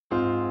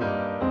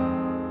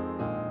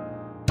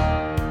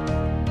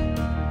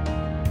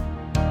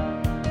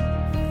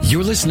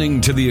You're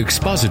listening to the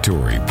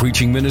expository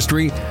preaching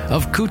ministry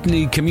of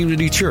Kootenai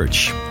Community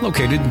Church,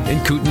 located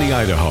in Kootenai,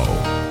 Idaho.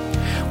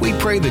 We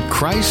pray that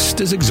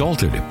Christ is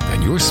exalted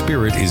and your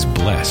spirit is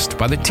blessed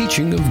by the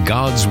teaching of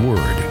God's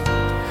Word.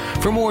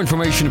 For more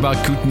information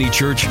about Kootenai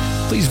Church,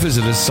 please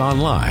visit us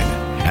online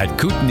at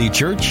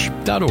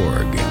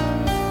kootenaichurch.org.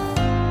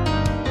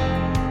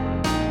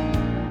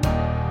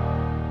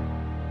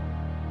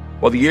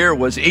 Well, the year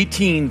was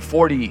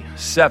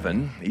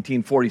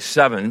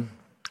 1847,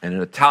 and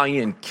an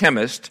Italian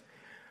chemist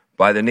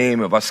by the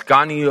name of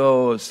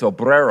Ascanio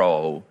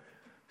Sobrero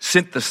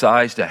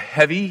synthesized a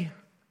heavy,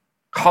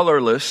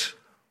 colorless,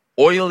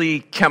 oily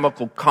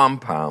chemical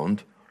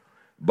compound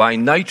by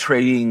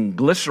nitrating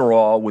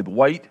glycerol with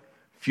white,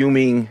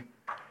 fuming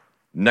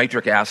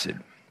nitric acid.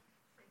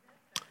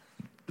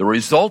 The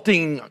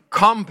resulting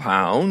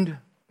compound,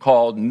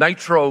 called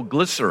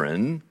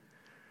nitroglycerin,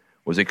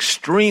 was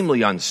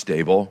extremely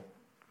unstable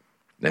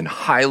and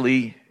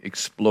highly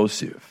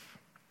explosive.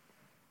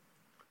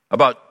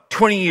 About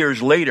 20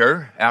 years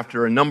later,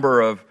 after a number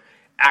of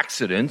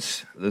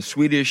accidents, the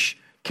Swedish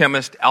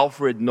chemist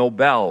Alfred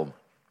Nobel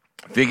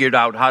figured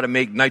out how to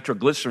make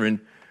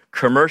nitroglycerin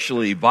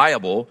commercially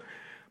viable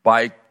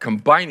by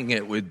combining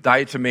it with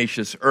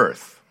diatomaceous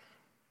earth.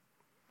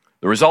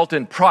 The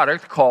resultant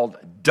product, called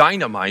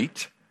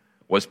dynamite,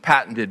 was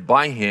patented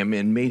by him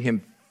and made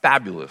him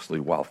fabulously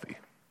wealthy.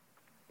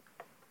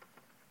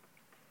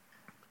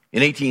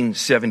 In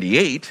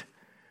 1878,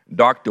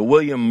 Dr.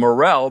 William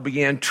Morrell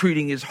began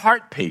treating his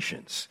heart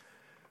patients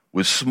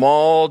with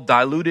small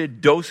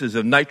diluted doses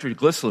of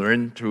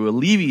nitroglycerin to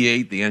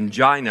alleviate the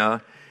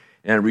angina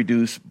and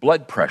reduce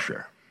blood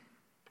pressure.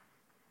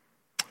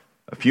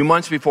 A few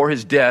months before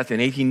his death in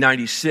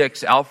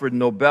 1896, Alfred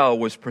Nobel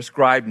was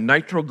prescribed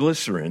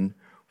nitroglycerin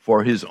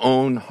for his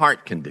own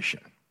heart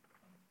condition.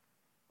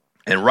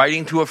 And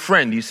writing to a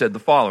friend, he said the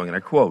following, and I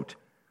quote,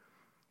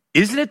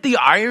 "Isn't it the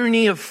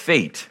irony of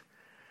fate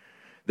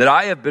that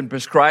I have been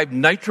prescribed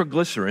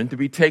nitroglycerin to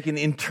be taken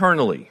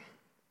internally?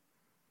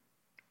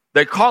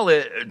 They call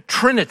it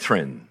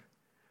trinitrin,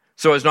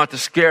 so as not to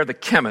scare the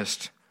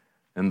chemist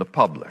and the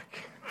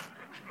public."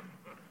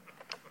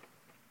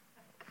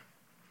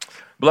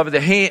 Beloved,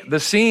 the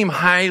same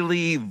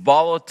highly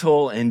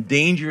volatile and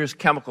dangerous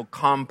chemical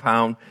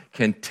compound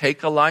can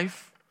take a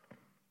life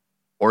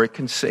or it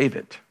can save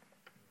it.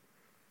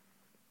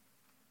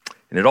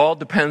 And it all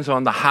depends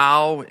on the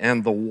how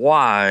and the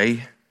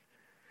why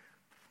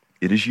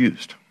it is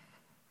used.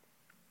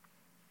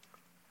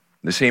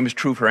 The same is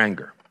true for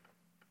anger.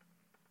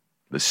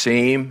 The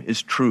same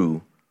is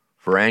true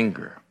for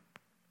anger.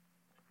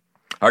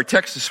 Our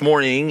text this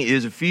morning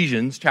is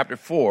Ephesians chapter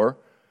 4,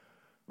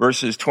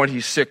 verses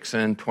 26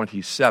 and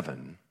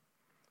 27.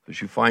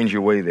 As you find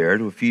your way there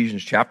to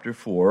Ephesians chapter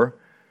 4,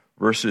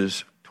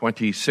 verses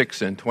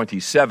 26 and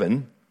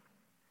 27.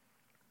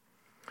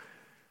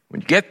 When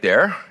you get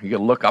there, you got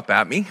to look up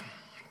at me.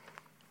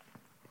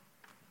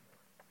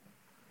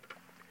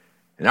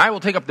 And I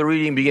will take up the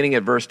reading beginning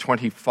at verse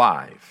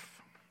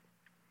 25.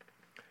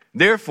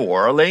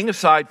 "Therefore, laying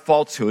aside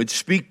falsehood,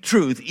 speak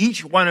truth,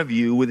 each one of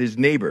you with his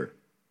neighbor,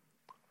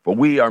 for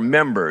we are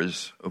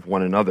members of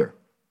one another.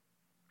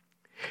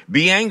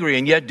 Be angry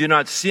and yet do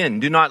not sin.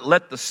 Do not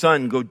let the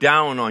sun go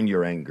down on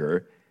your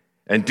anger,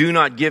 and do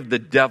not give the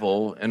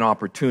devil an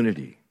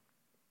opportunity.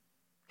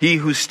 He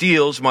who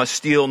steals must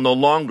steal no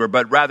longer,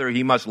 but rather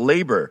he must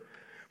labor,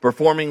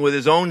 performing with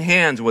his own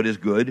hands what is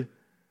good,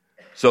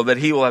 so that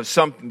he will have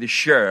something to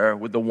share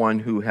with the one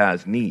who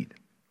has need.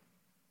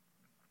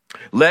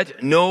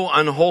 Let no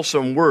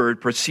unwholesome word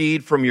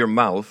proceed from your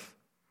mouth,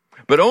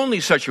 but only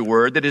such a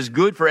word that is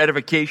good for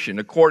edification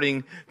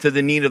according to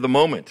the need of the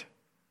moment,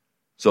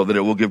 so that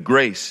it will give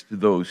grace to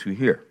those who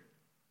hear.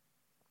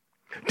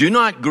 Do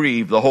not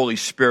grieve the Holy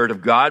Spirit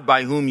of God,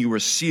 by whom you were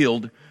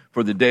sealed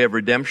for the day of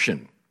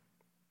redemption.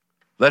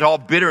 Let all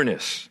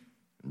bitterness,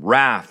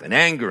 wrath, and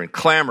anger, and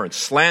clamor, and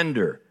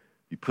slander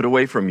be put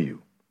away from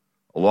you,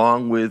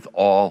 along with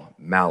all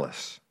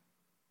malice.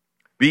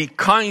 Be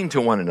kind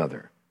to one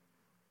another,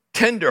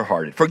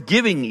 tender-hearted,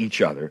 forgiving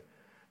each other,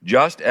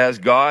 just as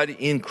God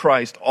in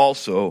Christ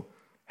also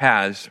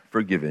has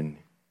forgiven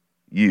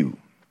you."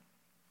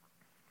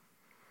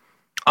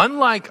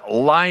 Unlike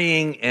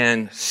lying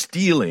and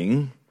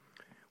stealing,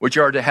 which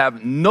are to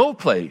have no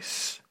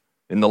place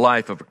in the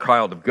life of a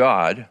child of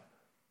God,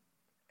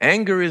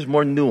 anger is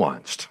more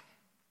nuanced.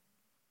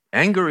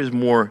 Anger is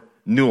more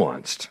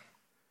nuanced.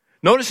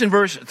 Notice in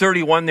verse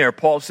 31 there,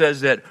 Paul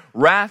says that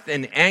wrath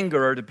and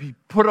anger are to be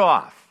put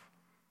off.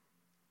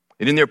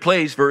 And in their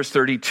place, verse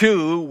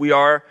 32, we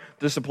are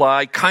to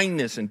supply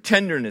kindness and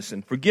tenderness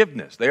and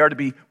forgiveness. They are to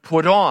be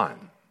put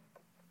on.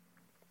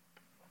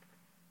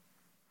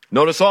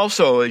 Notice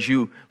also, as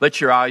you let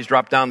your eyes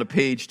drop down the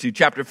page to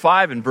chapter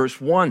 5 and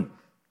verse 1,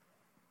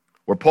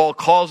 where Paul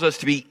calls us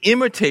to be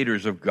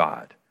imitators of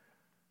God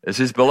as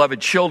his beloved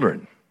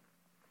children.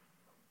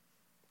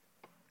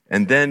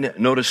 And then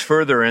notice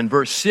further in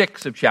verse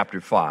 6 of chapter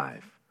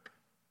 5,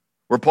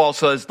 where Paul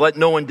says, let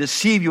no one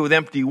deceive you with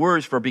empty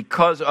words, for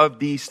because of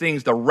these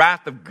things the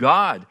wrath of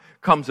God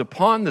comes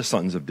upon the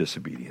sons of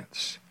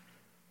disobedience.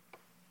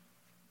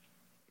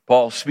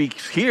 Paul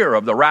speaks here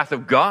of the wrath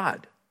of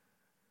God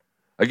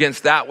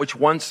against that which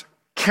once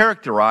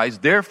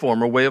characterized their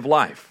former way of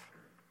life.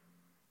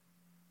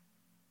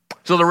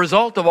 So the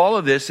result of all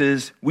of this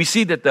is we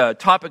see that the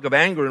topic of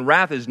anger and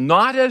wrath is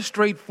not as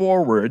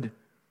straightforward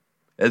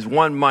as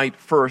one might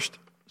first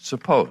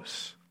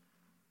suppose.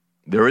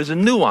 There is a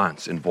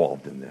nuance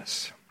involved in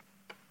this.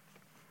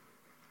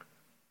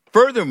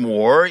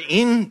 Furthermore,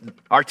 in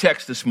our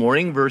text this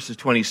morning, verses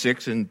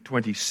 26 and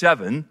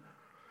 27,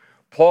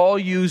 Paul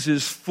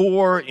uses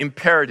 4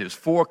 imperatives,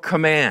 4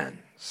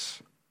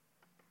 commands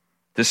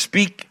to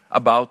speak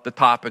about the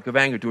topic of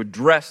anger, to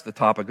address the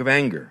topic of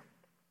anger.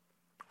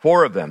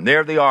 4 of them.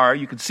 There they are.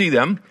 You can see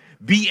them.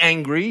 Be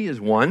angry is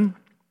one.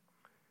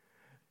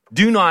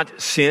 Do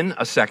not sin,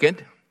 a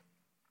second.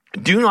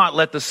 Do not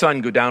let the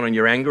sun go down on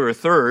your anger, a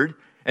third.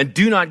 And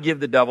do not give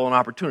the devil an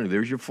opportunity.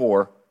 There's your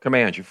 4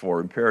 commands, your 4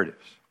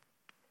 imperatives.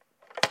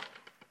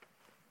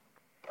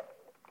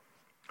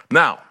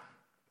 Now,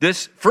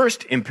 this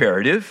first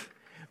imperative,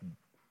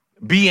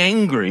 be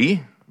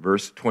angry,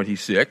 verse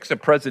 26, a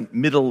present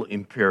middle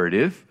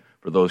imperative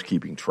for those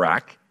keeping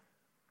track,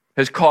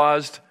 has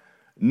caused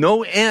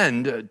no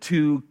end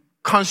to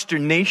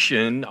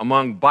consternation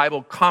among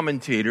Bible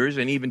commentators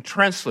and even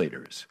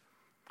translators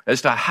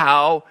as to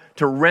how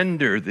to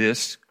render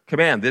this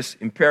command, this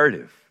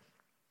imperative.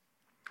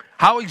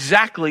 How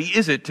exactly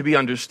is it to be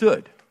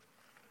understood?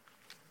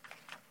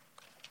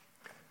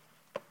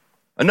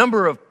 A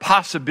number of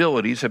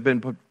possibilities have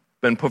been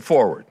put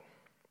forward.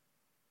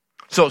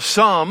 So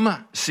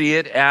some see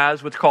it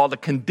as what's called a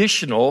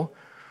conditional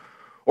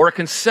or a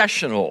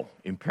concessional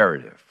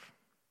imperative.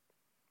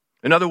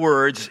 In other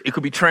words, it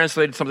could be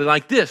translated something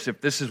like this,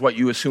 if this is what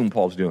you assume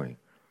Paul's doing.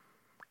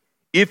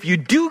 If you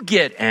do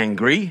get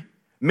angry,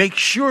 make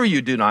sure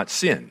you do not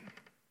sin.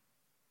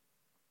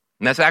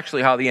 And that's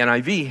actually how the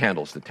NIV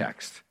handles the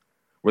text,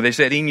 where they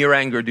said, in your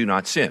anger, do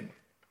not sin.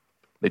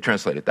 They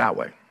translate it that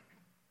way.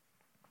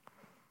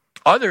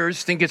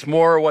 Others think it's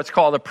more what's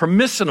called a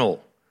permissive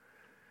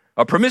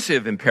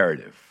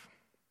imperative.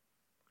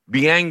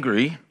 Be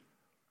angry.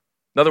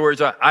 In other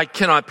words, I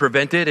cannot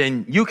prevent it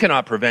and you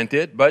cannot prevent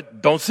it,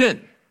 but don't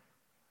sin.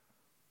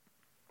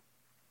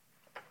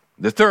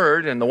 The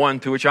third, and the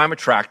one to which I'm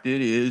attracted,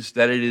 is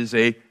that it is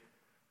a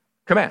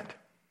command.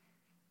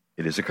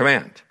 It is a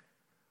command.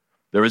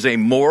 There is a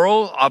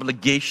moral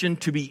obligation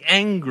to be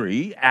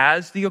angry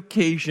as the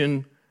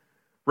occasion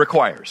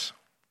requires.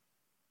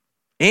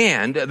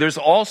 And there's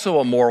also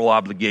a moral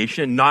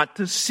obligation not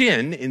to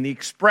sin in the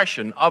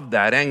expression of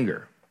that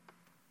anger.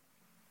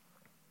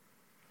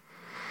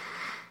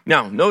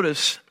 Now,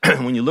 notice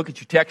when you look at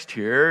your text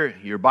here,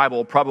 your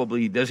Bible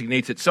probably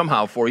designates it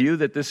somehow for you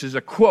that this is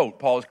a quote.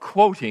 Paul is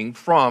quoting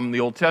from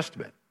the Old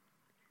Testament.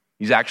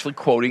 He's actually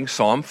quoting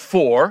Psalm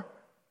 4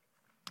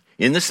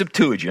 in the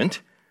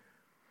Septuagint.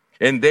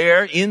 And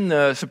there, in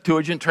the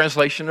Septuagint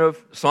translation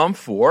of Psalm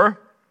 4,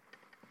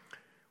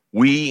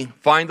 we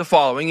find the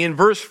following in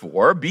verse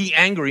 4, be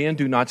angry and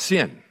do not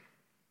sin.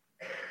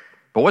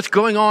 But what's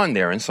going on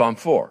there in Psalm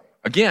 4?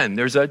 Again,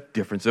 there's a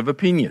difference of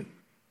opinion.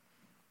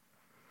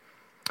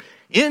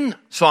 In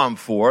Psalm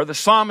 4, the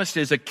psalmist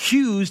is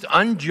accused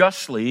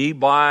unjustly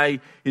by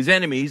his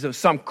enemies of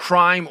some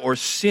crime or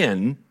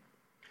sin.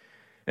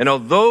 And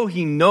although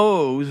he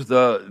knows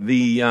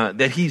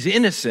that he's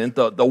innocent,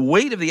 the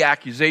weight of the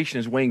accusation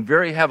is weighing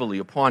very heavily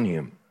upon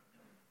him.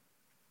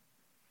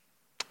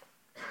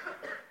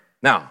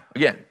 Now,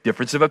 again,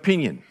 difference of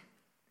opinion.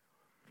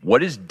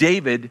 What is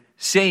David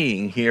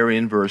saying here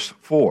in verse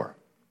 4?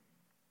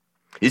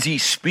 Is he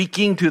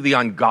speaking to the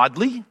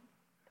ungodly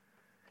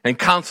and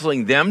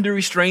counseling them to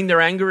restrain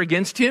their anger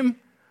against him?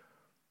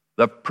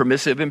 The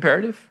permissive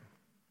imperative?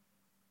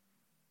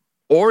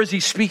 Or is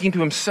he speaking to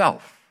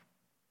himself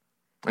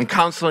and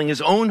counseling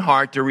his own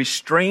heart to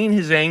restrain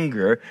his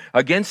anger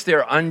against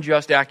their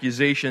unjust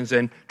accusations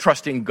and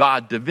trusting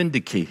God to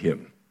vindicate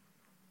him?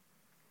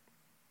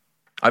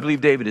 I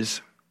believe David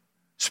is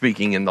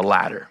speaking in the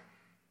latter.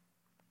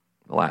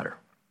 The latter.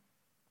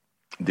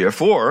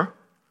 Therefore,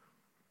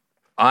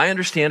 I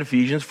understand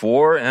Ephesians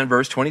 4 and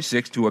verse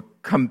 26 to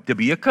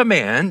be a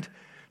command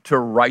to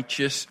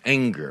righteous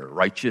anger,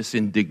 righteous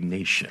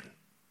indignation.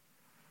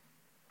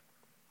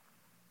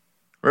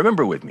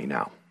 Remember with me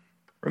now.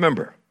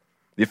 Remember,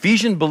 the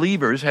Ephesian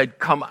believers had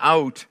come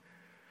out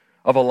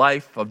of a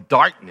life of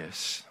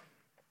darkness,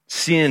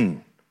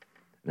 sin,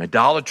 and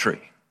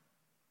idolatry.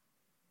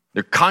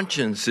 Their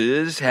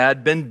consciences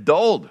had been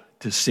dulled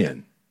to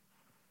sin.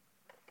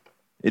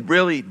 It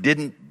really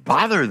didn't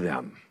bother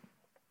them,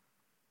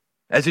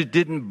 as it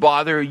didn't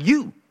bother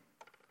you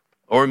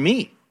or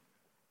me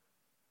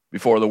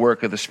before the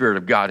work of the Spirit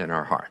of God in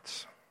our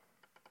hearts.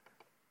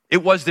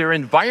 It was their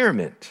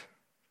environment.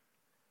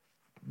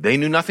 They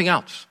knew nothing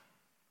else.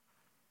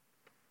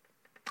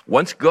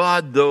 Once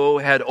God, though,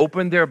 had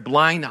opened their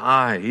blind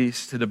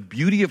eyes to the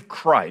beauty of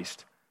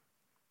Christ,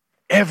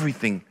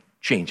 everything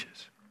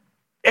changes.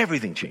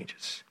 everything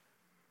changes.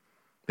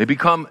 They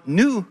become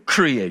new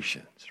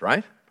creations,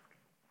 right?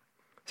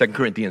 2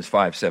 Corinthians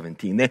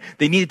 5:17.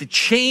 They needed to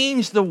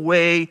change the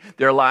way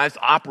their lives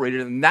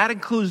operated, and that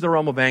includes the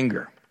realm of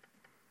anger.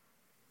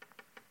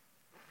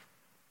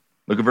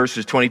 Look at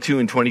verses 22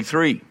 and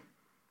 23.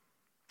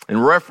 In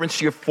reference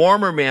to your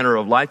former manner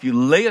of life, you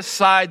lay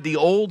aside the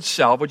old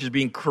self, which is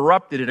being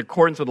corrupted in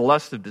accordance with the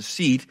lust of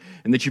deceit,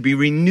 and that you be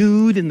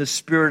renewed in the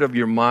spirit of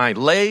your mind.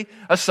 Lay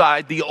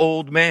aside the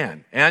old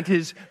man and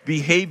his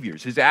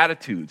behaviors, his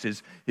attitudes,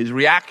 his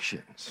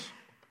reactions.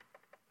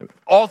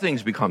 All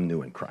things become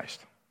new in Christ.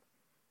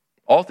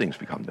 All things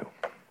become new.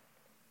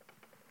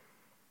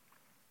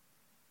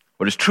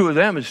 What is true of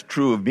them is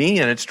true of me,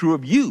 and it's true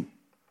of you.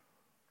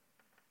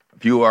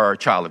 If you are a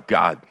child of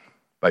God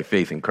by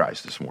faith in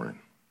Christ this morning.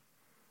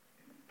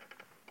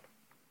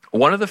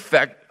 One of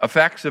the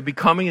effects of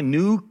becoming a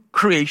new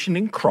creation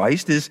in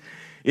Christ is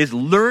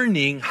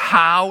learning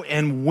how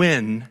and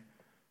when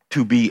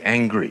to be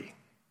angry.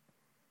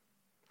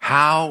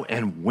 How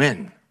and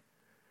when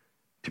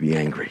to be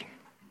angry.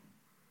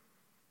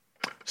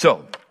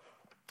 So,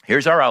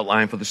 here's our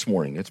outline for this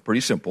morning. It's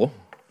pretty simple.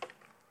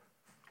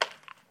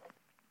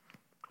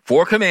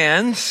 4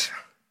 commands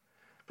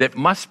that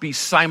must be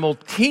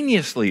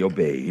simultaneously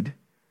obeyed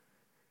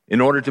in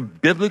order to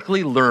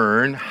biblically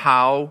learn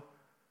how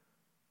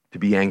to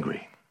be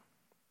angry.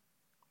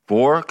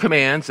 4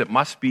 commands that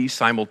must be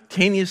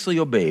simultaneously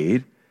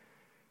obeyed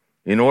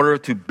in order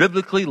to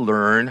biblically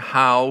learn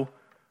how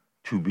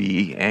to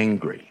be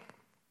angry.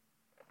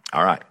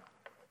 All right,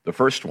 the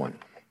first one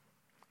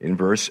in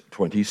verse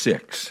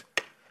 26.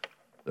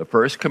 The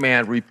first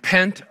command,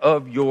 repent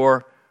of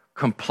your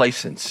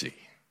complacency.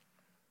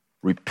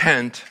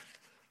 Repent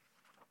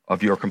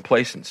of your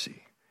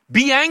complacency.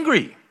 Be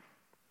angry.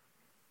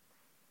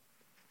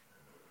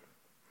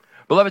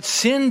 Beloved,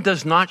 sin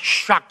does not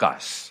shock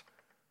us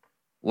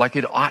like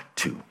it ought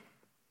to.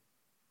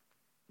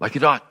 Like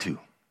it ought to.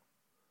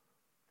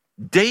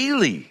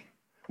 Daily,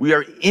 we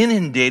are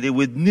inundated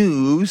with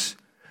news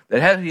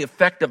that has the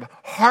effect of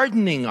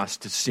hardening us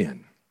to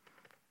sin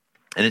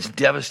and its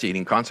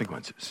devastating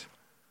consequences.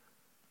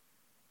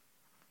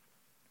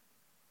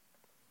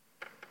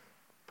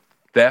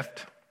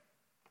 Theft,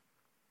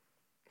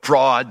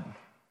 fraud,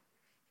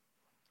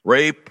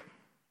 rape,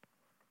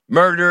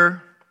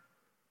 murder,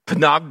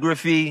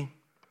 pornography,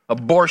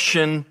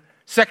 abortion,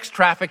 sex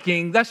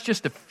trafficking. That's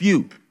just a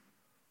few.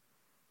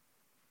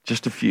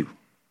 Just a few.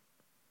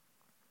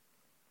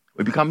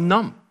 We become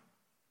numb.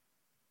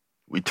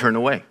 We turn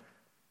away.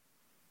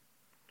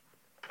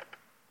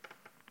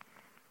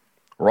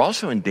 We're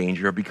also in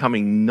danger of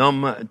becoming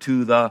numb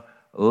to the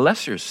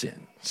lesser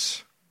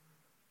sins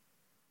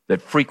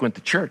that frequent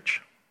the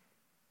church.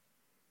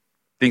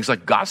 Things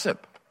like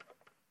gossip,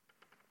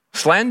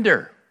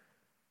 slander,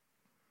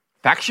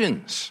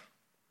 factions,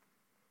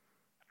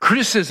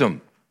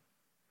 criticism,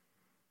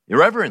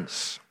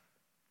 irreverence,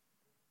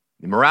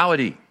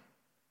 immorality,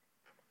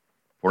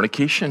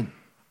 fornication.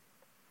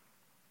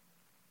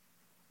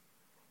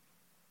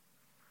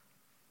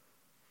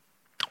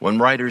 One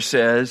writer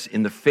says,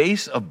 in the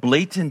face of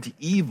blatant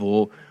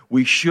evil,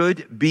 we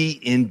should be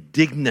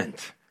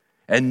indignant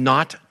and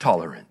not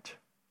tolerant,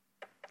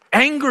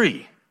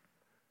 angry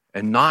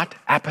and not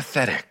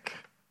apathetic,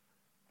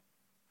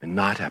 and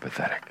not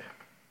apathetic.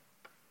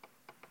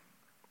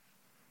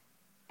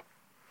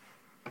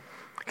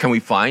 Can we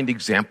find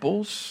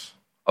examples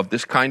of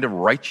this kind of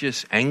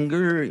righteous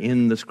anger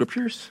in the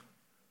scriptures?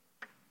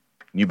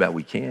 You bet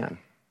we can.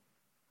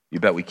 You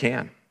bet we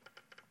can.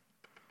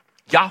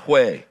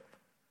 Yahweh,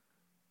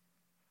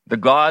 the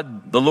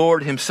God, the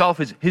Lord himself,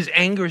 his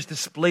anger is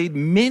displayed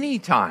many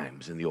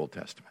times in the Old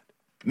Testament.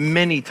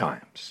 Many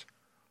times.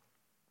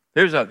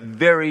 There's a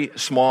very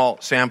small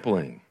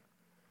sampling.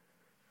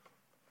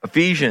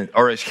 Ephesians.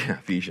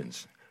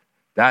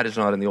 That is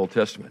not in the Old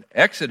Testament.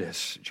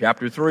 Exodus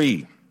chapter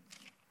 3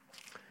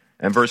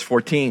 and verse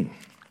 14.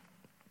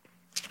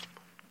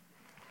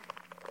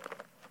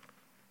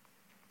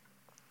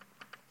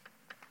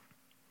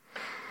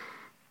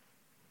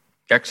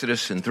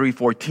 Exodus in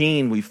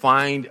 3:14, we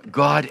find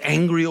God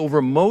angry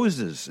over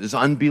Moses'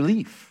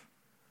 unbelief.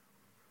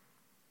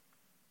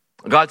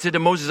 God said to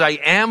Moses, I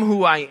am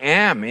who I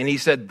am. And he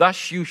said,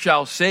 thus you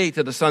shall say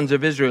to the sons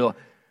of Israel,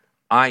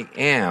 I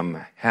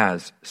am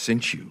has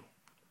sent you.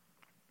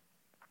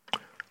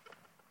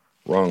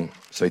 Wrong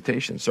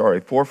citation. Sorry,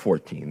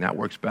 4:14. That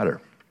works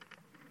better.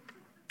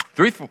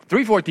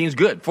 3:14 is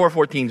good.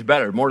 4:14 is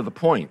better. More to the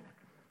point.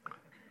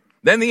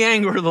 Then the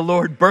anger of the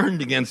Lord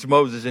burned against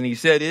Moses, and he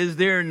said, is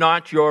there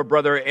not your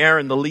brother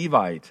Aaron the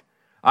Levite?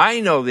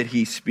 I know that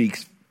he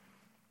speaks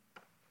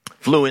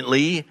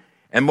fluently,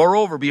 and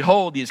moreover,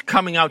 behold, he is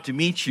coming out to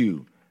meet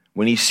you.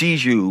 When he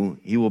sees you,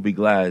 he will be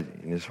glad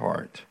in his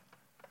heart.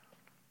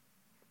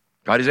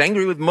 God is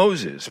angry with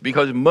Moses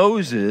because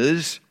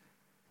Moses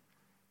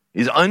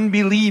is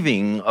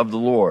unbelieving of the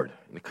Lord,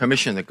 the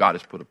commission that God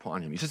has put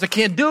upon him. He says, I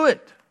can't do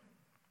it.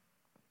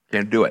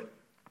 Can't do it.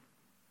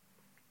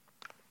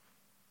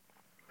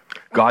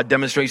 God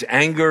demonstrates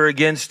anger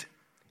against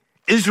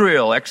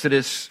Israel,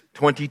 Exodus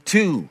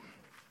 22.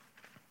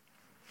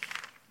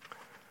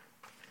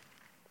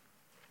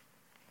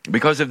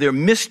 Because of their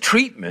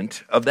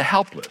mistreatment of the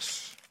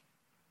helpless.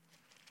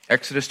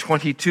 Exodus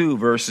 22,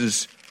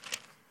 verses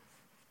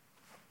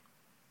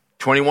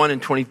 21 and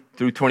 20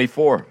 through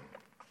 24.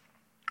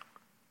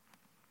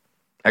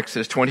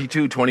 Exodus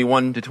 22,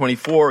 21 to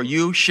 24.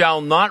 You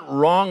shall not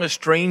wrong a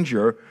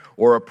stranger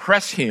or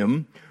oppress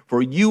him,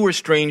 for you were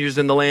strangers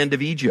in the land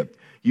of Egypt.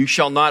 You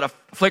shall not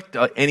afflict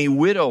any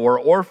widow or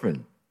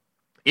orphan.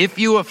 If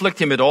you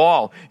afflict him at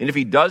all, and if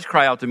he does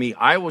cry out to me,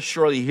 I will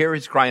surely hear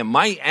his cry, and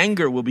my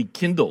anger will be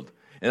kindled,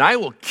 and I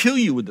will kill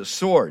you with the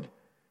sword,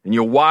 and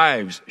your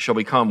wives shall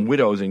become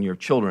widows, and your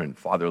children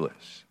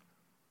fatherless.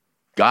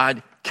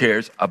 God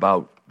cares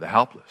about the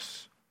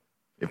helpless.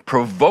 It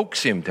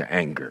provokes him to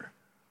anger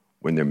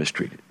when they're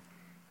mistreated.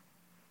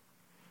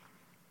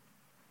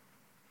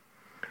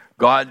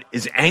 God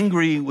is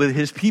angry with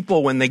his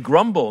people when they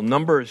grumble.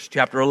 Numbers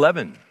chapter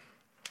 11,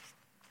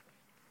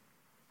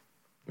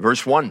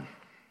 verse 1.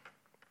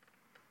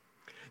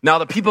 Now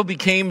the people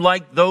became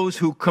like those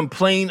who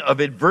complain of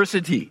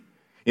adversity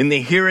in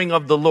the hearing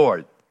of the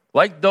Lord.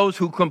 Like those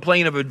who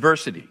complain of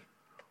adversity.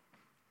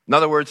 In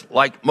other words,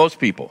 like most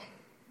people.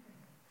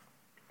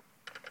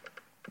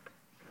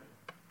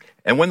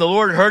 And when the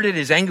Lord heard it,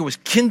 his anger was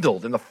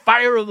kindled, and the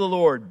fire of the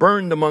Lord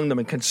burned among them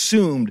and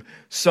consumed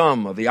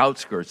some of the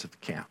outskirts of the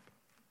camp.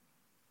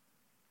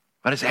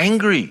 God is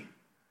angry.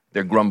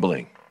 They're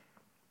grumbling.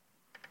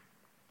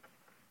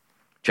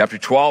 Chapter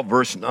 12,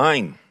 verse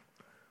 9.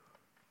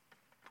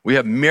 We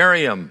have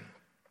Miriam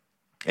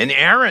and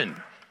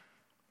Aaron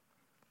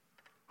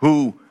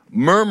who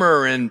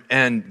murmur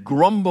and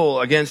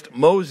grumble against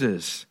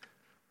Moses.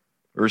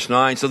 Verse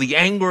 9, so the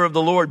anger of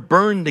the Lord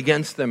burned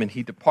against them, and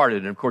he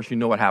departed. And of course, you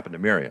know what happened to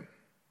Miriam.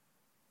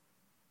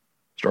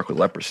 Struck with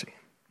leprosy.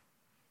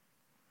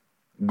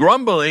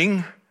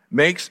 Grumbling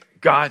makes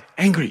God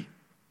angry.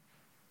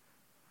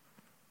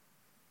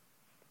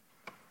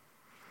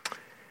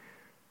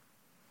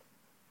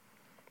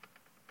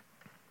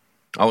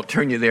 I won't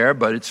turn you there,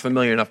 but it's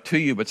familiar enough to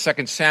you. But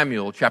 2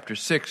 Samuel chapter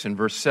 6 and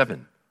verse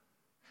 7.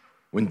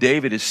 When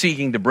David is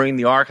seeking to bring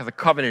the Ark of the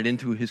Covenant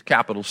into his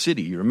capital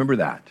city. You remember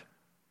that?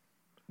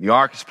 The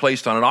Ark is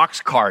placed on an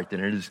ox cart,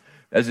 and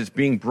as it's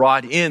being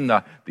brought in,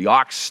 the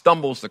ox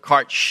stumbles, the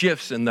cart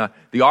shifts, and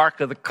the Ark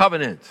of the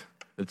Covenant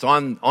that's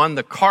on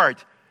the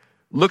cart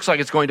looks like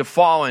it's going to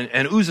fall,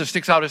 and Uzzah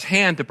sticks out his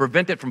hand to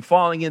prevent it from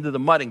falling into the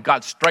mud, and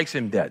God strikes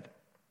him dead.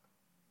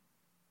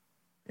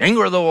 The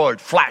anger of the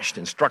Lord flashed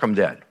and struck him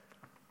dead.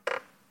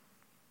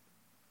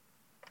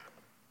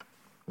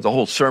 There's a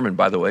whole sermon,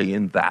 by the way,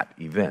 in that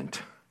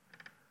event.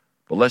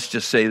 But let's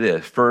just say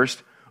this.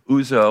 First,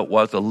 Uzzah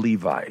was a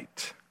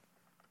Levite,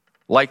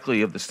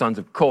 likely of the sons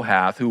of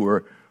Kohath, who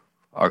were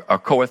a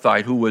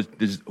Kohathite who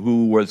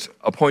was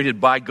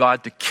appointed by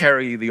God to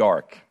carry the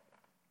ark,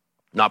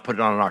 not put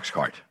it on an ox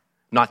cart,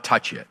 not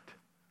touch it.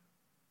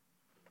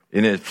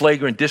 In a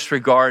flagrant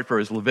disregard for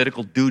his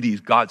Levitical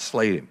duties, God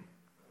slayed him.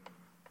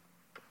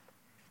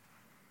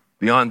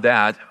 Beyond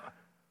that,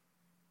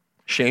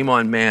 shame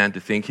on man to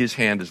think his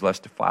hand is less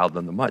defiled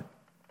than the mud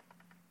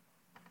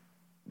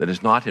that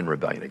is not in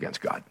rebellion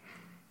against God.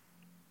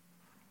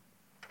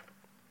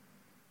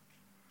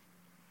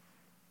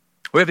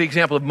 We have the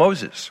example of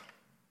Moses.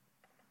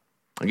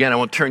 Again, I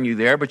won't turn you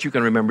there, but you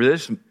can remember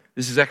this.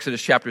 This is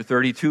Exodus chapter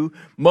 32.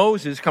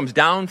 Moses comes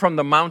down from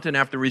the mountain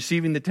after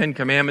receiving the Ten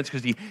Commandments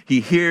because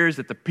he hears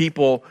that the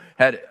people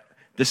had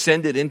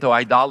descended into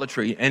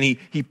idolatry, and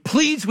he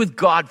pleads with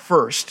God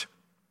first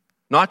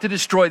not to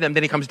destroy them.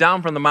 Then he comes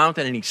down from the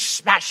mountain and he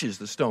smashes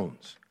the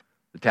stones,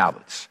 the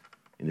tablets,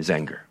 in his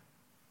anger.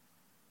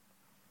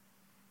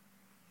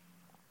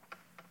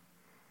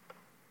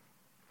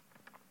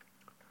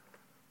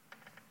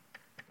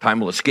 Time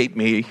will escape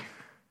me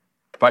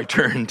if I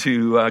turn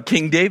to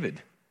King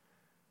David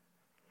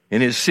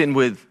in his sin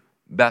with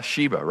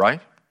Bathsheba,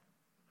 right?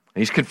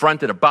 And he's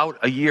confronted about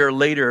a year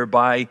later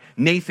by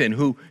Nathan,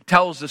 who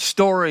tells the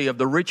story of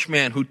the rich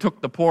man who took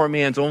the poor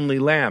man's only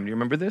lamb. Do you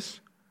remember this?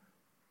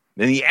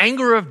 Then the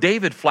anger of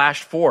David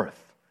flashed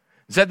forth.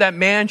 It said that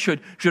man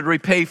should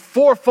repay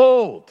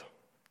fourfold.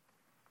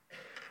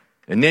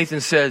 And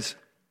Nathan says,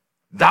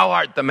 "Thou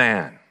art the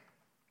man."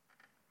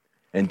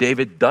 And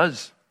David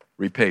does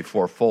repay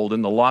fourfold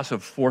in the loss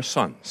of 4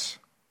 sons.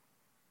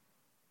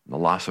 The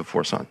loss of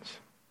 4 sons.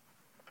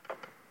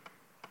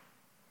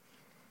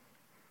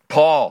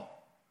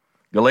 Paul,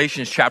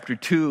 Galatians chapter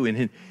 2,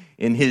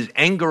 in his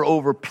anger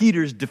over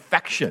Peter's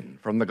defection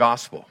from the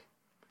gospel,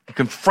 he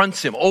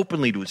confronts him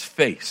openly to his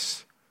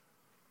face.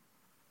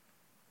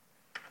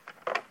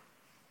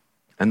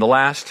 And the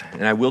last,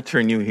 and I will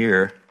turn you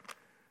here,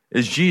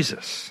 is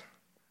Jesus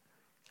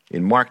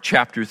in Mark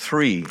chapter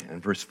 3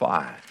 and verse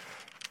 5.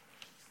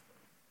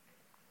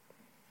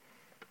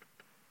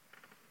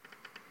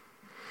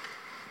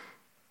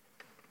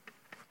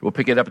 We'll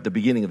pick it up at the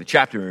beginning of the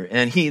chapter.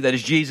 And he, that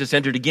is Jesus,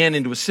 entered again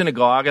into a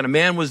synagogue, and a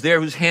man was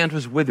there whose hand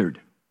was withered.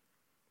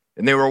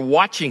 And they were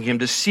watching him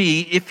to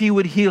see if he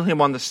would heal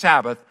him on the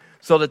Sabbath,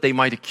 so that they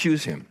might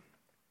accuse him.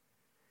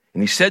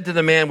 And he said to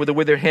the man with the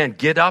withered hand,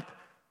 "Get up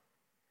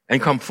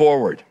and come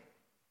forward."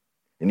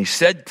 And he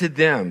said to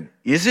them,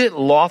 "Is it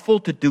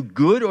lawful to do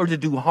good or to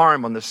do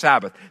harm on the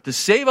Sabbath, to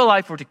save a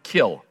life or to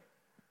kill?"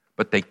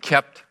 But they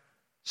kept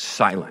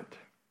silent.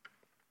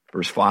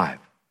 Verse 5.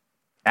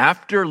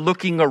 After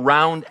looking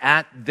around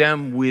at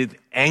them with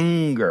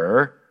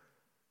anger,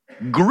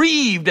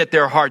 grieved at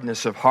their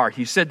hardness of heart,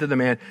 he said to the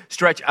man,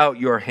 "Stretch out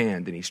your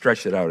hand." And he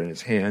stretched it out, and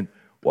his hand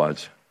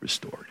was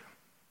restored.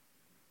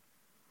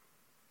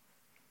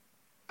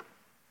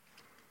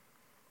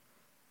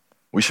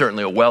 We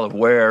certainly are well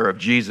aware of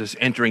Jesus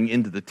entering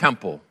into the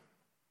temple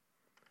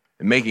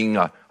and making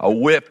a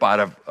whip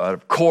out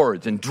of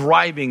cords and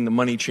driving the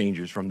money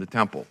changers from the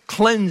temple,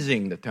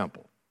 cleansing the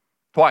temple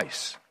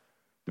twice,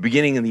 the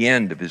beginning and the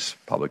end of his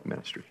public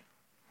ministry.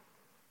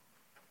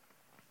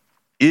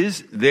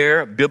 Is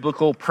there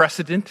biblical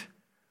precedent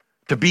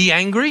to be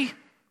angry?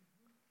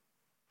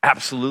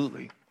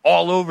 Absolutely.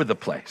 All over the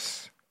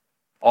place.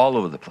 All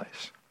over the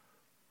place.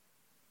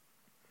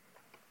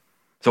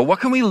 So what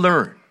can we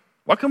learn?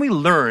 What can we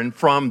learn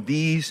from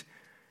these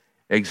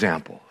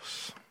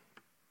examples?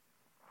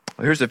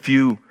 Well, here's a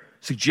few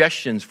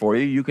suggestions for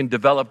you. You can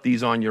develop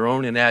these on your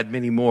own and add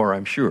many more,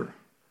 I'm sure.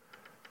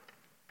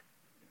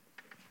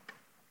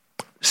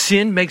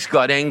 Sin makes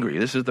God angry.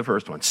 This is the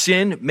first one.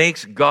 Sin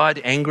makes God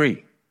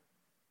angry.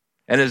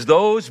 And as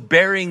those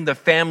bearing the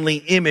family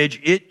image,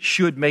 it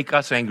should make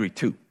us angry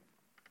too. It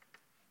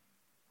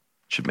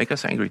should make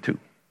us angry too.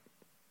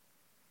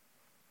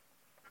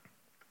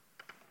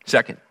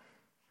 Second,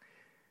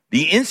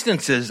 the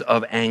instances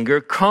of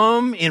anger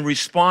come in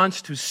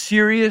response to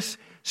serious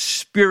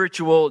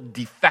spiritual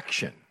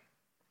defection.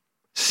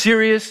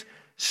 Serious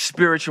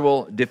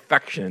spiritual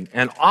defection,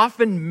 and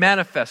often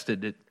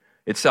manifested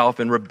itself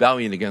in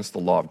rebellion against the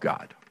law of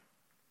God.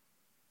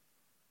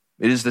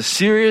 It is the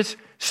serious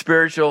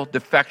spiritual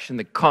defection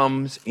that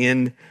comes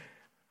in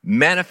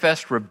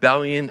manifest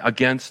rebellion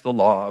against the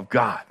law of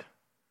God.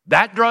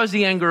 That draws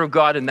the anger of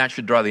God, and that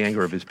should draw the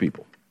anger of his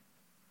people.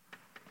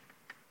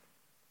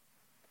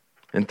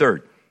 And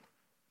third,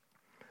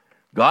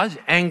 God's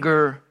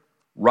anger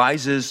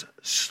rises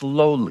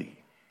slowly.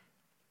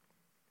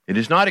 It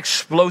is not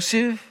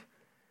explosive,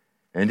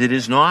 and it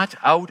is not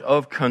out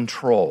of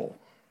control.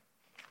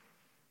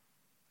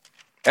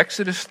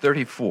 Exodus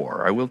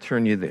 34, I will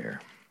turn you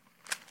there.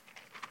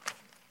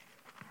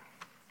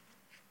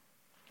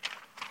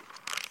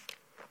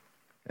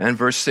 And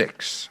verse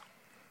 6.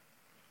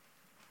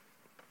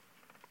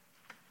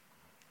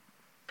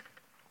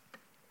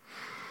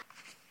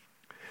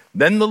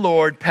 Then the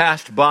Lord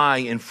passed by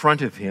in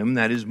front of him,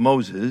 that is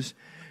Moses,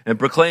 and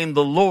proclaimed,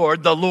 the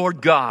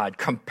Lord God,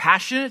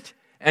 compassionate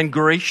and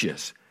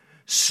gracious,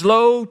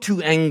 slow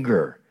to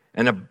anger,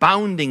 and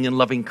abounding in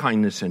loving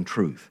kindness and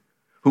truth,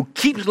 who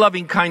keeps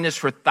loving kindness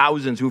for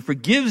thousands, who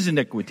forgives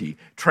iniquity,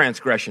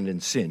 transgression,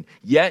 and sin.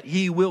 Yet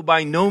he will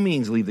by no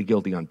means leave the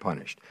guilty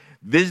unpunished,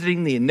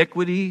 visiting the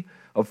iniquity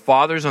of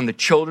fathers on the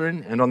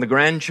children and on the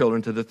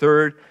grandchildren to the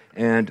third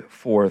and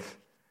fourth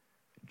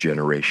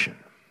generation.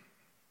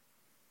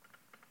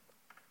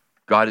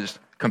 God is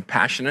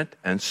compassionate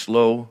and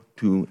slow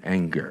to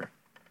anger.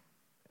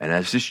 And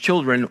as his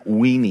children,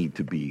 we need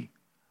to be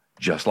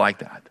just like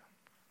that.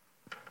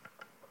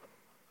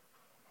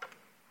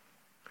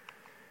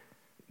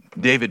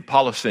 David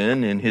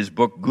Paulison, in his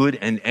book Good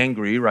and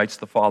Angry, writes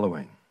the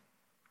following.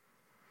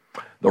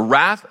 The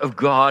wrath of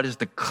God is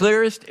the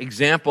clearest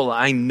example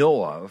I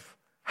know of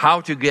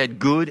how to get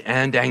good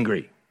and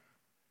angry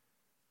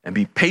and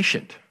be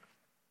patient,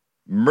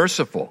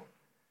 merciful,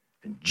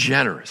 and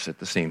generous at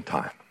the same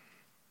time.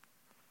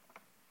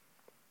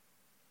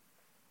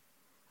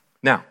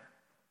 Now,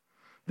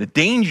 the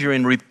danger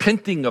in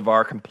repenting of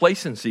our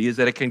complacency is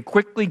that it can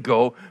quickly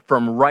go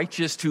from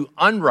righteous to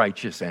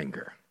unrighteous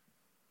anger.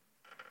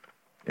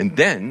 And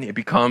then it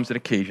becomes an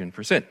occasion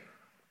for sin.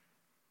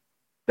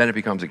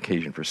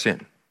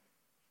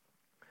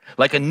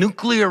 Like a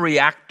nuclear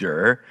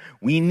reactor,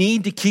 we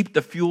need to keep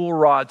the fuel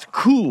rods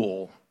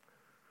cool,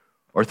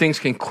 or things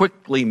can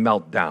quickly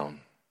melt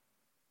down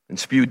and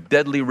spew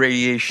deadly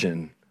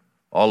radiation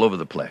all over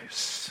the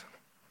place.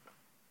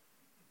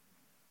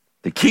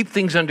 To keep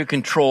things under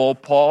control,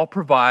 Paul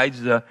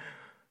provides the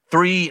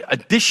 3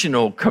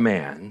 additional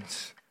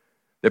commands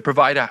that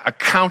provide a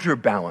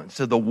counterbalance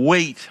to the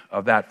weight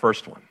of that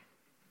first one.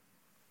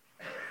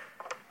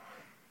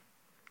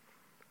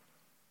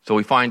 So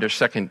we find our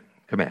second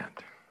command.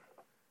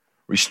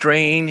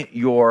 Restrain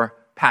your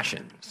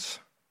passions.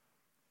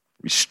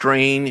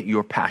 Restrain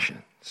your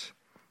passions.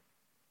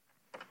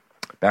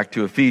 Back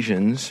to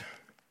Ephesians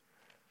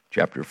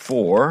chapter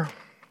 4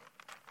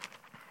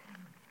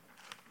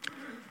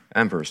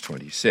 and verse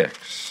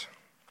 26.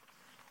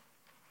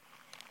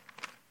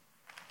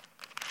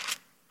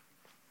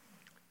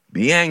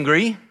 Be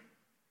angry,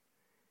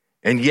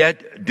 and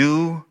yet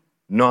do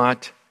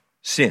not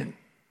sin.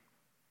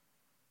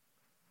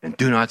 And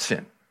do not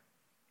sin.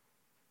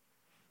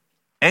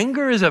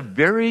 Anger is a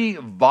very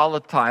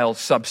volatile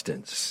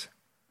substance.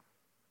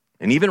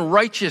 And even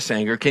righteous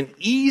anger can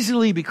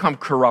easily become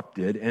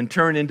corrupted and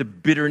turn into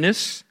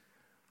bitterness,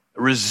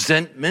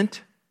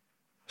 resentment,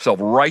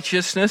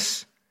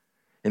 self-righteousness,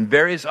 and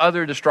various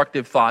other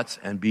destructive thoughts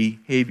and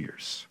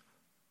behaviors.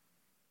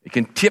 It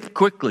can tip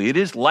quickly. It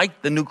is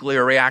like the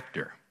nuclear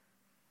reactor.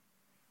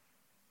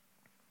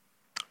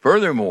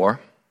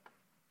 Furthermore,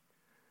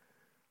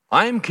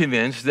 I'm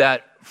convinced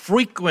that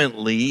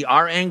frequently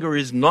our anger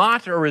is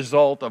not a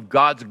result of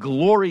God's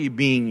glory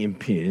being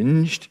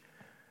impinged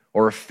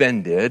or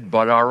offended,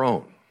 but our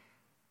own.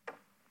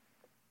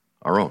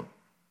 Our own.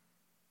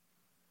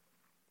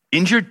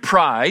 Injured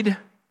pride,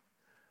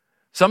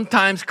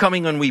 sometimes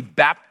coming when we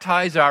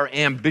baptize our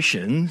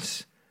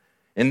ambitions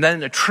and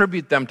then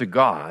attribute them to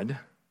God,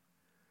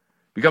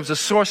 becomes a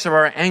source of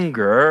our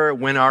anger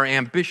when our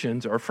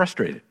ambitions are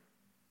frustrated.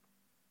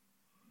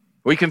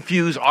 We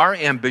confuse our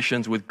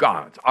ambitions with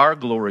God's, our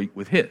glory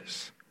with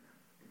His.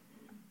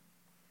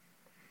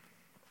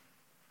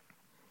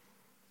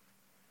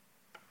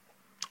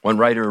 One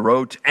writer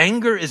wrote,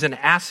 "Anger is an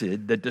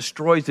acid that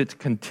destroys its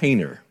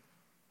container."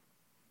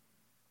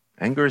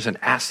 Anger is an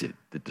acid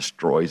that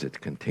destroys its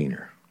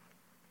container.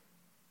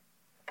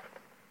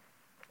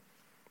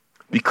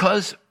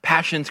 Because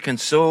passions can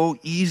so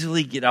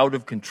easily get out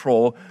of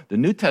control, the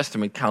New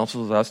Testament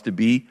counsels us to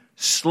be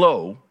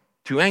slow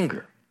to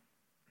anger.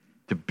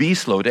 To be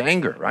slow to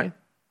anger, right?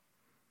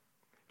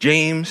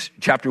 James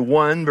chapter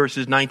 1,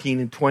 verses 19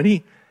 and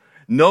 20.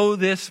 "Know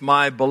this,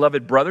 my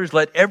beloved brothers,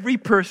 let every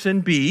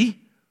person be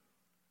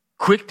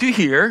quick to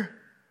hear,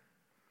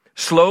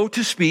 slow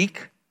to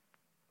speak,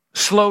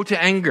 slow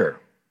to anger.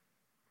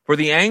 For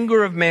the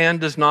anger of man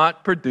does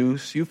not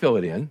produce," you fill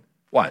it in,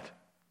 what?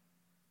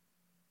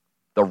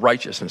 The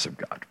righteousness of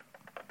God.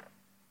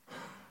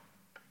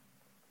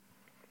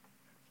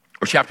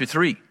 Or chapter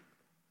 3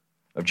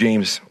 of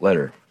James'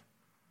 letter,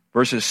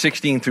 verses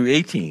 16 through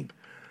 18.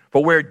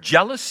 "For where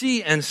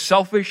jealousy and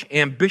selfish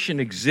ambition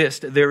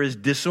exist, there is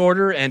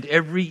disorder and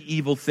every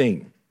evil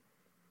thing.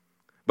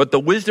 But the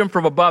wisdom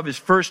from above is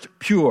first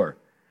pure,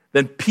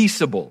 then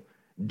peaceable,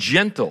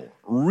 gentle,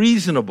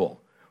 reasonable,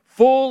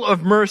 full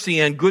of mercy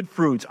and good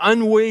fruits,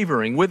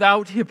 unwavering,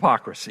 without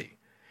hypocrisy.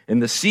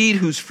 And the seed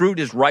whose fruit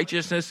is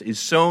righteousness is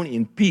sown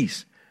in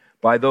peace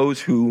by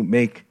those who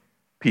make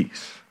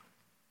peace."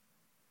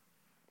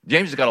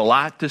 James has got a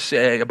lot to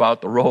say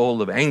about the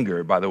role of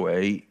anger, by the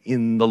way,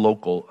 in the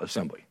local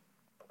assembly,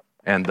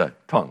 and the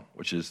tongue,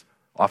 which is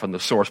often the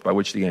source by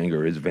which the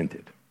anger is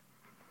vented.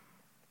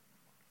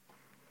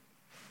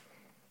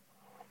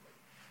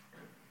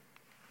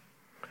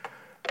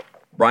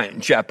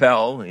 Brian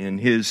Chappell, in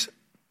his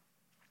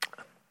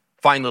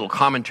fine little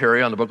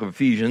commentary on the book of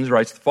Ephesians,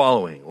 writes the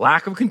following: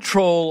 "Lack of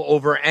control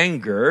over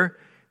anger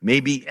may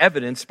be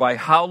evidenced by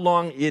how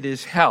long it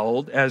is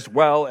held, as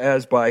well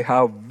as by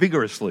how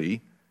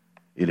vigorously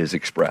it is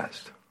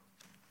expressed."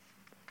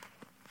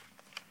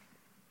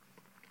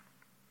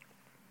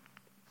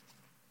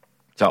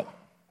 So,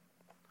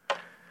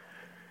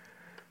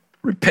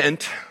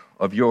 repent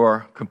of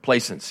your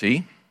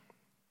complacency.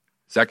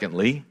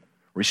 Secondly,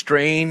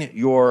 restrain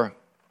your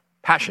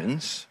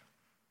passions.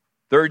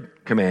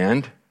 Third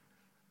command,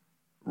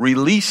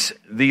 release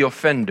the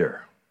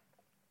offender.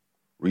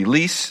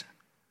 Release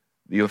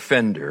the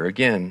offender.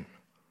 Again,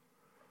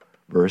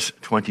 verse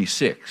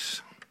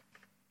 26.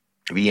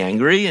 "Be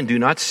angry and do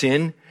not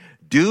sin.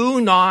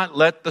 Do not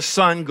let the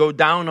sun go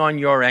down on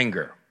your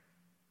anger."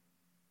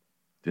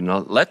 Do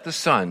not let the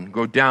sun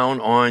go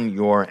down on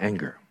your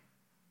anger.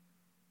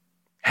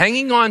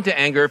 Hanging on to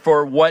anger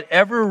for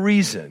whatever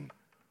reason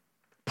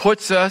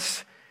puts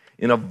us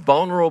in a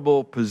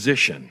vulnerable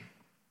position.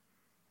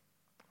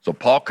 So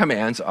Paul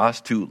commands us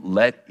to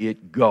let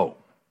it go.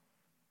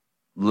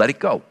 Let it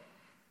go.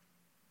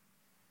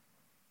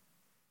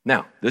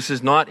 Now, this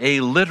is not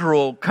a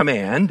literal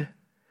command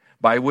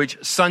by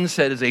which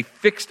sunset is a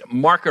fixed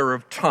marker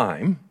of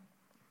time,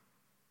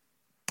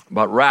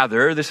 but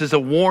rather this is a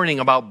warning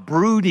about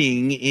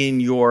brooding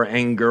in your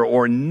anger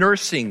or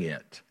nursing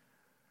it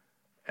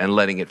and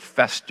letting it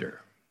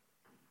fester.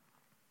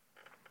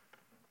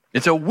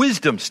 It's a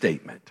wisdom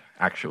statement,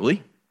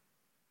 actually.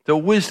 It's a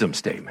wisdom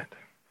statement.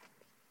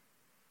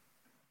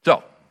 So,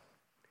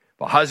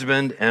 if a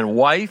husband and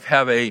wife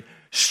have a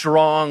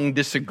strong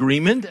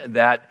disagreement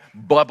that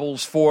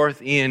bubbles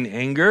forth in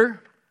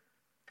anger,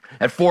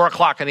 at 4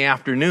 o'clock in the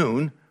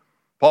afternoon,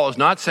 Paul is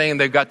not saying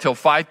they've got till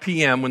 5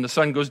 p.m. when the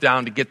sun goes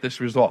down to get this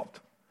resolved.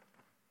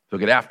 So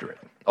get after it.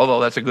 Although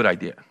that's a good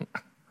idea.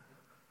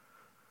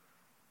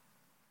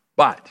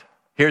 But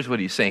here's what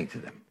he's saying to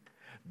them.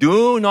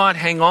 Do not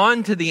hang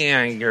on to the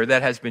anger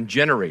that has been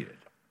generated,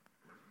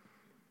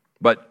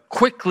 but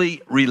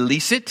quickly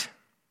release it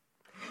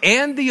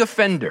and the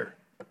offender.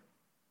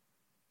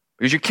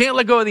 Because you can't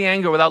let go of the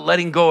anger without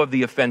letting go of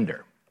the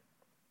offender.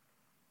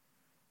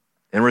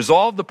 And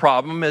resolve the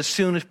problem as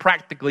soon as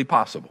practically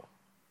possible.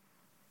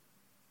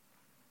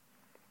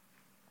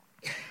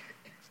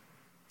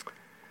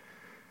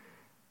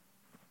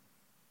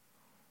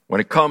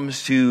 When it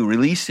comes to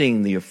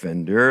releasing the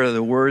offender,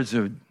 the words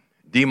of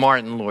D.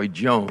 Martin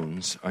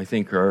Lloyd-Jones, I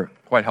think, are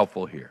quite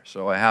helpful here.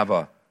 So I have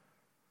a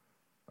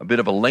bit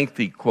of a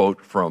lengthy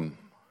quote from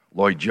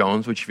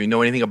Lloyd-Jones, which if you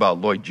know anything about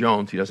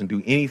Lloyd-Jones, he doesn't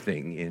do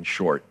anything in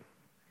short.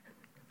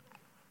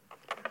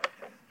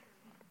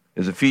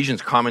 His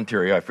Ephesians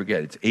commentary, I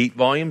forget, it's 8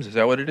 volumes? Is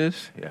that what it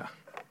is? Yeah.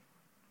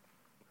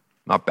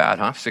 Not bad,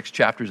 huh? 6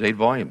 chapters, 8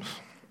 volumes.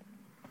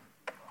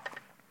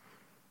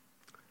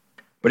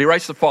 But he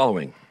writes the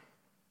following.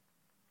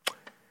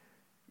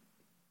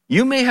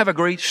 You may have a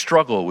great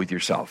struggle with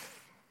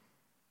yourself,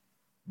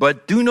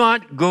 but do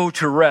not go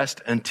to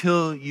rest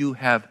until you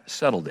have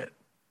settled it.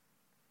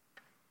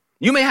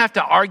 You may have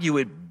to argue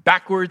it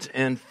backwards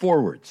and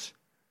forwards.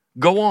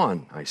 Go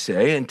on, I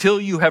say,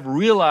 until you have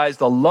realized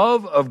the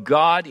love of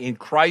God in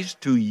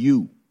Christ to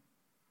you.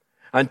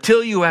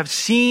 Until you have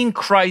seen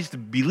Christ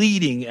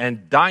bleeding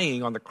and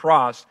dying on the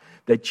cross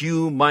that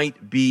you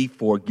might be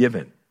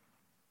forgiven.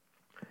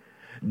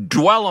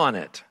 Dwell on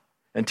it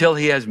until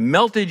he has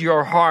melted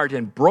your heart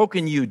and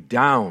broken you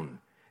down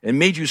and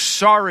made you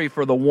sorry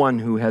for the one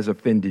who has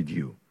offended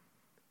you.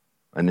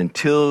 And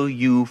until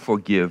you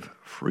forgive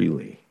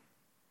freely.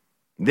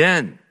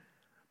 Then,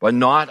 but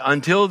not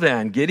until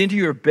then, get into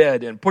your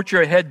bed and put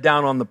your head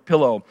down on the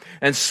pillow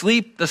and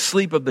sleep the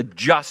sleep of the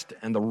just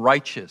and the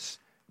righteous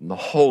and the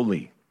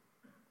holy.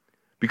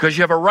 Because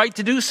you have a right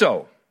to do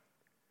so.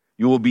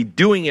 You will be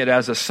doing it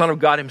as the Son of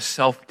God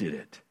himself did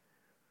it.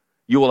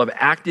 You will have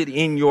acted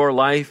in your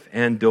life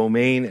and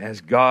domain as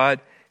God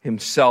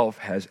himself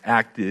has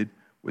acted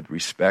with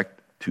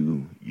respect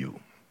to you.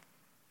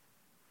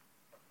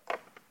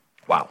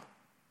 Wow.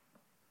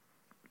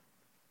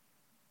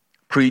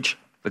 Preach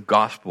the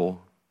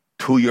gospel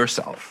to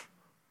yourself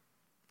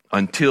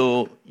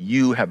until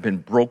you have been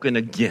broken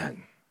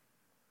again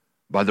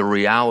by the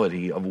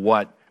reality of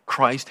what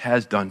Christ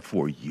has done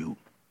for you.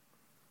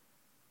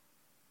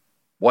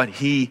 What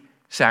he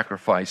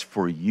sacrificed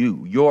for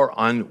you, your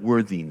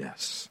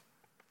unworthiness,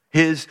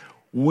 his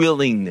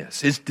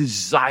willingness, his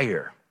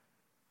desire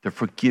to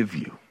forgive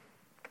you.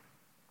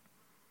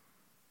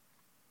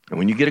 And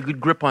when you get a good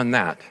grip on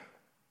that,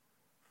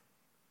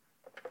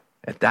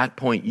 at that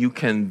point you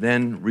can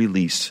then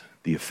release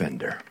the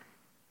offender.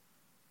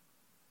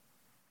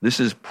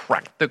 This is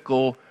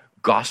practical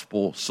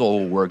gospel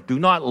soul work. Do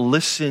not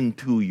listen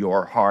to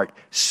your heart.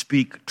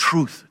 Speak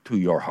truth to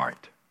your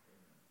heart.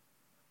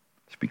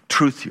 Speak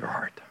truth to your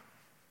heart.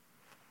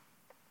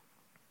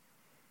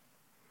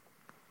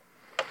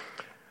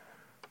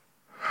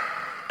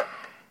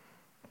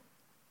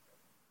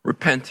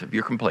 Repent of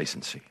your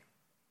complacency.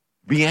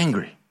 Be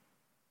angry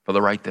for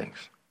the right things.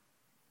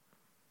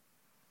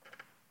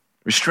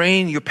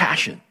 Restrain your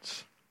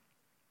passions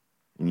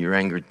in your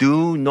anger.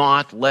 Do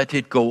not let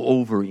it go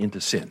over into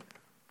sin.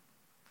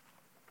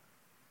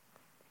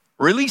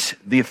 Release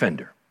the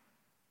offender.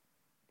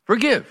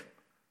 Forgive,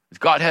 as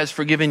God has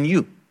forgiven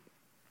you.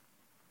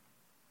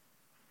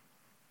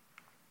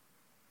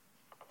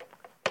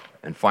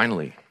 And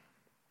finally,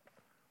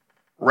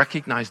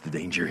 recognize the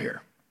danger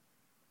here.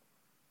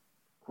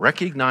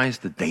 Recognize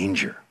the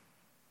danger.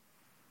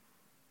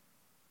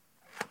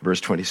 Verse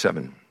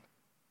 27.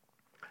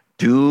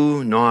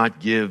 Do not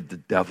give the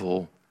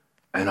devil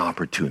an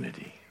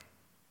opportunity.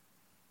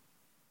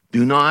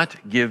 Do not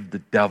give the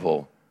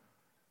devil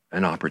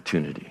an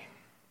opportunity.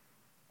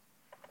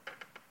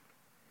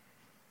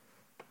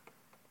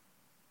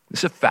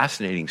 This is a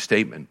fascinating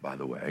statement, by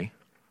the way.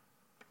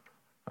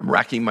 I'm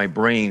racking my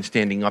brain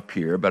standing up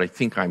here, but I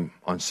think I'm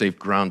on safe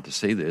ground to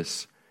say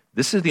this.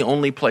 This is the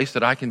only place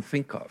that I can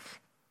think of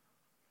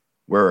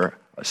where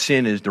a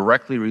sin is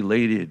directly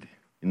related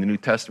in the New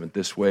Testament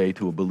this way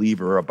to a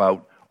believer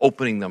about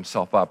opening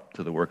themselves up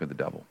to the work of the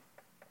devil.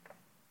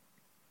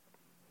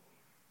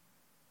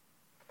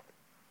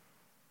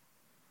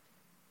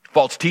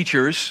 False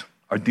teachers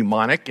are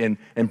demonic and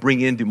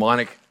bring in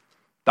demonic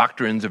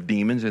doctrines of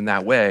demons in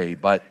that way,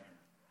 but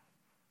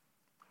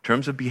in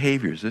terms of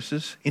behaviors, this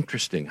is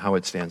interesting how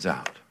it stands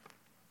out.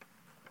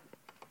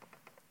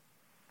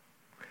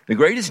 The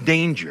greatest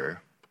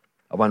danger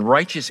of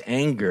unrighteous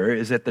anger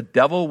is that the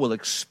devil will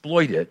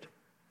exploit it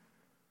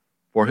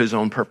for his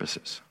own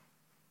purposes.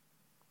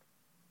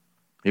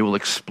 He will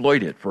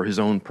exploit it for his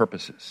own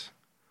purposes.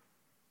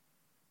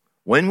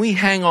 When we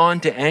hang on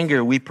to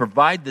anger, we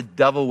provide the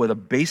devil with a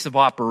base of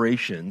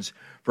operations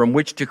from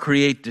which to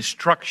create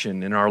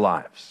destruction in our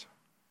lives.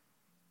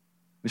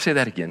 Let me say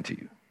that again to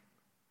you.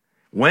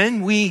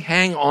 When we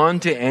hang on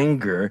to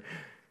anger,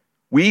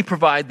 we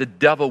provide the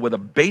devil with a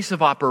base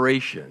of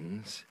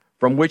operations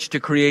from which to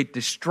create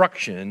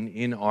destruction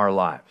in our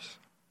lives.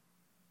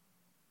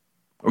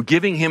 We're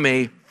giving him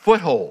a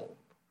foothold,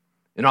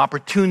 an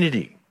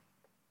opportunity,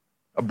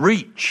 a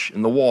breach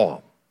in the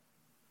wall.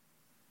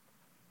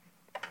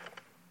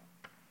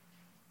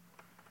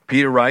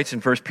 Peter writes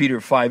in 1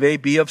 Peter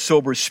 5:8, be of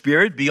sober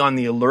spirit, be on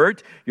the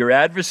alert. Your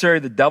adversary,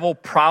 the devil,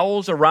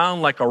 prowls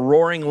around like a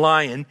roaring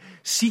lion,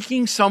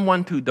 seeking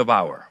someone to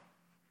devour.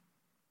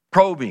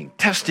 Probing,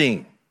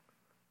 testing.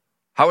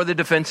 How are the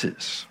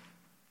defenses?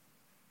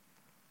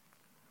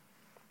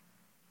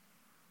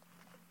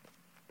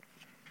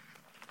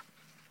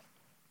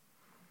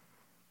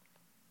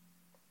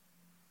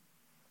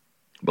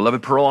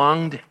 Beloved,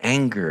 prolonged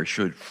anger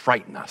should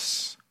frighten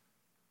us.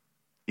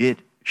 It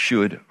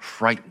should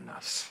frighten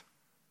us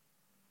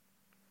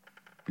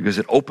because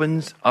it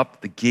opens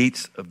up the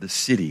gates of the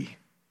city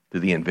to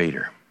the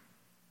invader.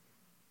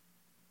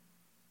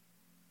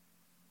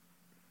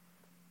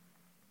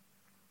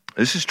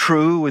 This is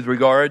true with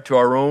regard to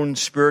our own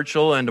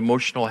spiritual and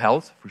emotional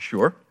health, for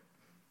sure.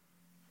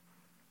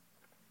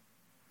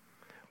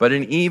 But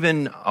in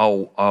even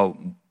a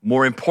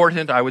more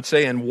important, I would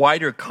say, and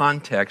wider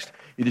context,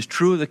 it is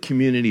true of the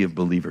community of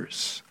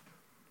believers.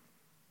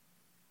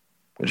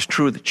 It is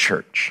true of the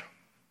church.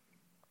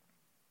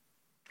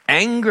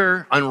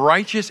 Anger,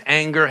 unrighteous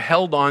anger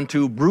held on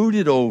to,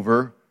 brooded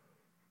over,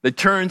 that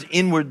turns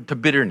inward to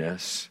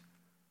bitterness,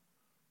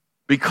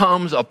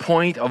 becomes a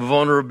point of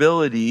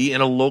vulnerability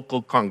in a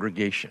local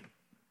congregation,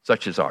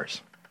 such as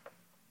ours.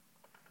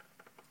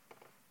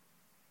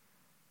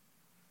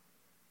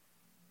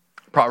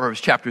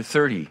 Proverbs chapter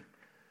 30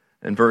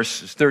 and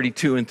verses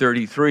 32 and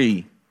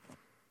 33.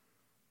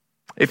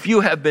 If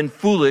you have been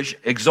foolish,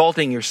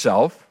 exalting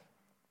yourself,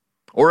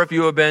 or if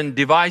you have been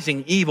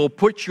devising evil,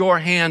 put your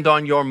hand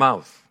on your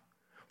mouth.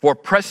 For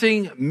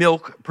pressing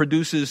milk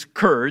produces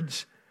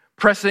curds,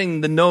 pressing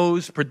the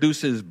nose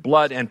produces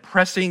blood, and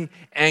pressing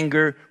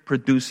anger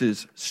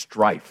produces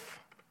strife.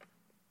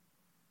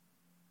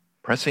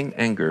 Pressing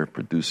anger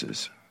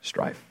produces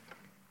strife.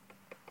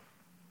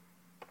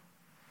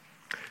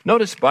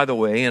 Notice, by the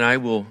way, and I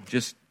will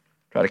just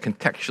try to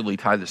contextually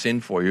tie this in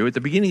for you, at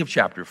the beginning of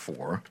chapter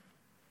 4,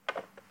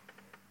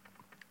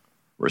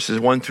 verses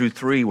 1 through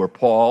 3, where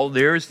Paul,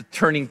 there's the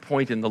turning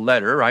point in the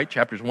letter, right?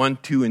 Chapters 1,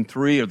 2, and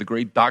 3 are the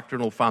great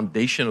doctrinal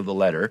foundation of the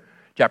letter.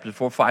 Chapters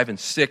 4, 5, and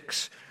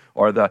 6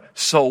 are the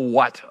so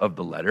what of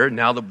the letter.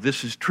 Now that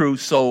this is true,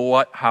 so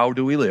what? How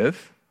do we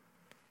live?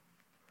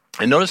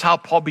 And notice how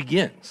Paul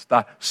begins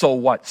the so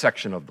what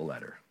section of the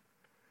letter.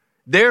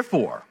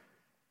 Therefore,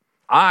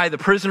 I, the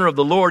prisoner of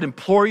the Lord,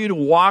 implore you to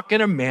walk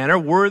in a manner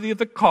worthy of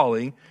the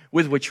calling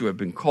with which you have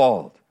been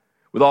called,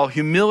 with all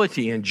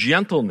humility and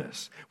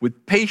gentleness,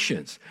 with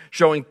patience,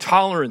 showing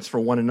tolerance for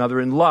one another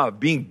in love,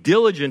 being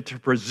diligent to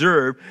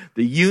preserve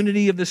the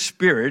unity of the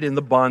Spirit in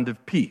the bond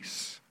of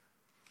peace.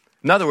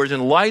 In other words,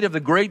 in light of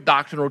the great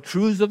doctrinal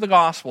truths of the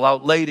gospel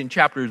outlaid in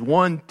chapters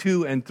 1,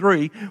 2, and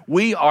 3,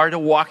 we are to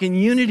walk in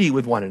unity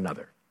with one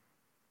another,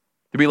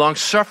 to be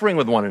long-suffering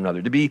with one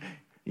another, to be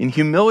in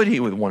humility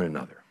with one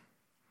another.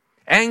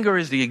 Anger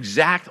is the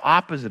exact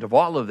opposite of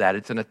all of that.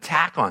 It's an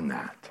attack on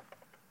that.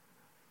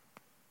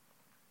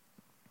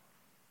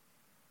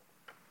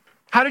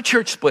 How do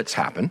church splits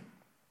happen?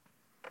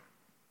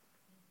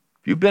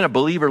 If you've been a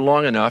believer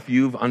long enough,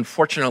 you've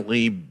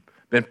unfortunately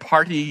been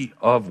party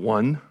of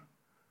one,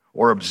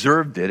 or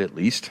observed it at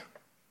least.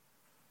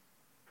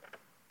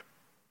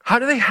 How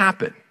do they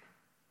happen?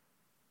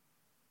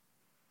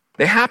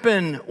 They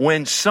happen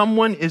when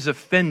someone is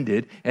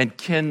offended and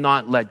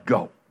cannot let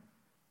go.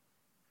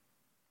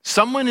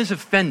 Someone is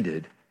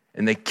offended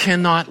and they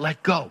cannot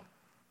let go.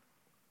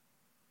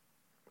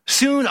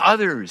 Soon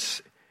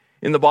others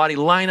in the body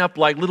line up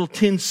like little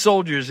tin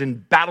soldiers in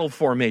battle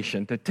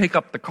formation to take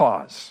up the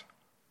cause.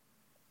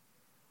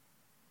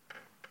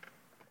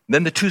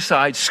 Then the two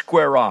sides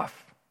square off.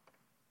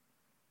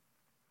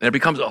 And it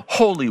becomes a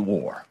holy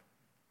war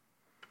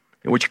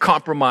in which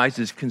compromise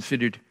is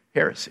considered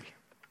heresy.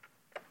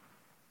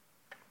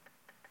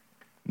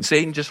 And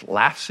Satan just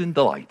laughs in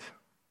delight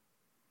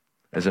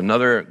as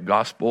another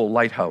gospel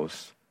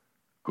lighthouse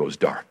goes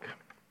dark.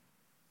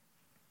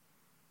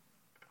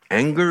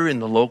 Anger in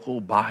the local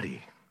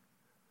body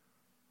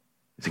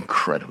is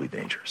incredibly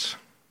dangerous.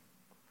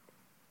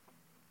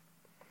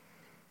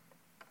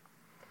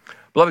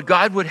 Beloved,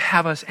 God would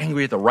have us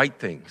angry at the right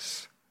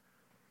things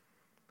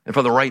and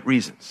for the right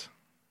reasons.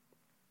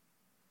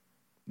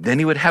 Then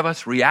he would have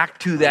us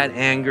react to that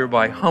anger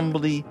by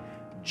humbly,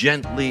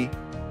 gently,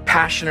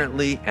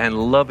 passionately,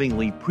 and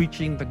lovingly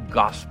preaching the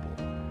gospel,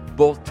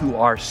 both to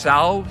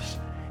ourselves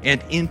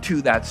and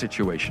into that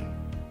situation.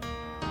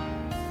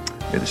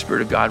 May the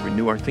Spirit of God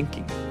renew our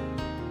thinking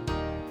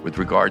with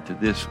regard to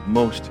this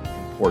most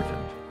important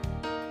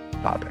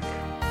topic.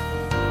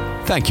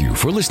 Thank you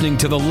for listening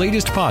to the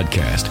latest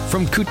podcast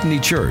from Kootenai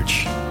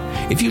Church.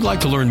 If you'd like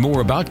to learn more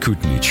about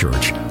Kootenai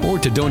Church or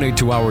to donate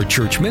to our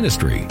church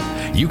ministry,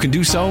 you can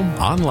do so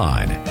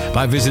online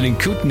by visiting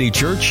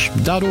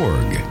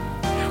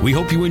kootenaichurch.org. We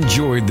hope you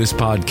enjoyed this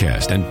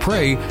podcast and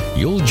pray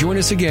you'll join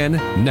us again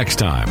next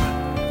time.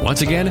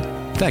 Once again,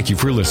 thank you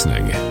for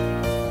listening.